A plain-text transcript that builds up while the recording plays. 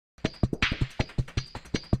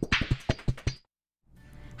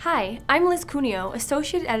Hi, I'm Liz Cuneo,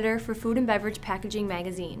 Associate Editor for Food and Beverage Packaging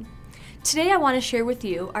Magazine. Today I want to share with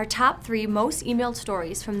you our top 3 most emailed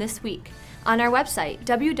stories from this week on our website,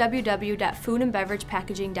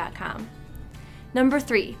 www.foodandbeveragepackaging.com. Number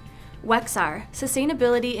 3, Wexar,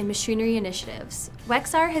 Sustainability and Machinery Initiatives.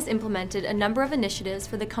 Wexar has implemented a number of initiatives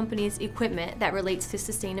for the company's equipment that relates to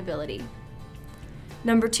sustainability.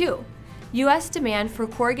 Number 2, U.S. demand for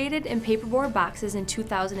corrugated and paperboard boxes in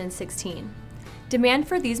 2016. Demand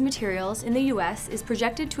for these materials in the U.S. is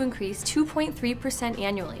projected to increase 2.3%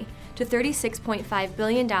 annually to $36.5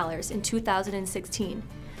 billion in 2016,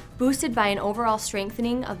 boosted by an overall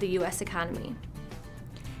strengthening of the U.S. economy.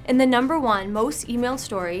 And the number 1 most emailed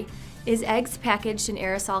story is eggs packaged in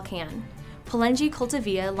aerosol can. Polenghi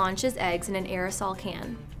Cultivia launches eggs in an aerosol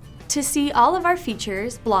can. To see all of our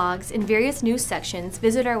features, blogs, and various news sections,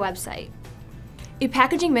 visit our website. A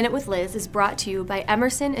Packaging Minute with Liz is brought to you by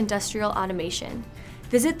Emerson Industrial Automation.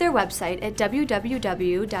 Visit their website at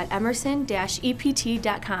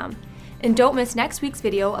www.emerson-ept.com and don't miss next week's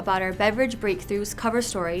video about our Beverage Breakthroughs cover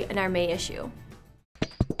story in our May issue.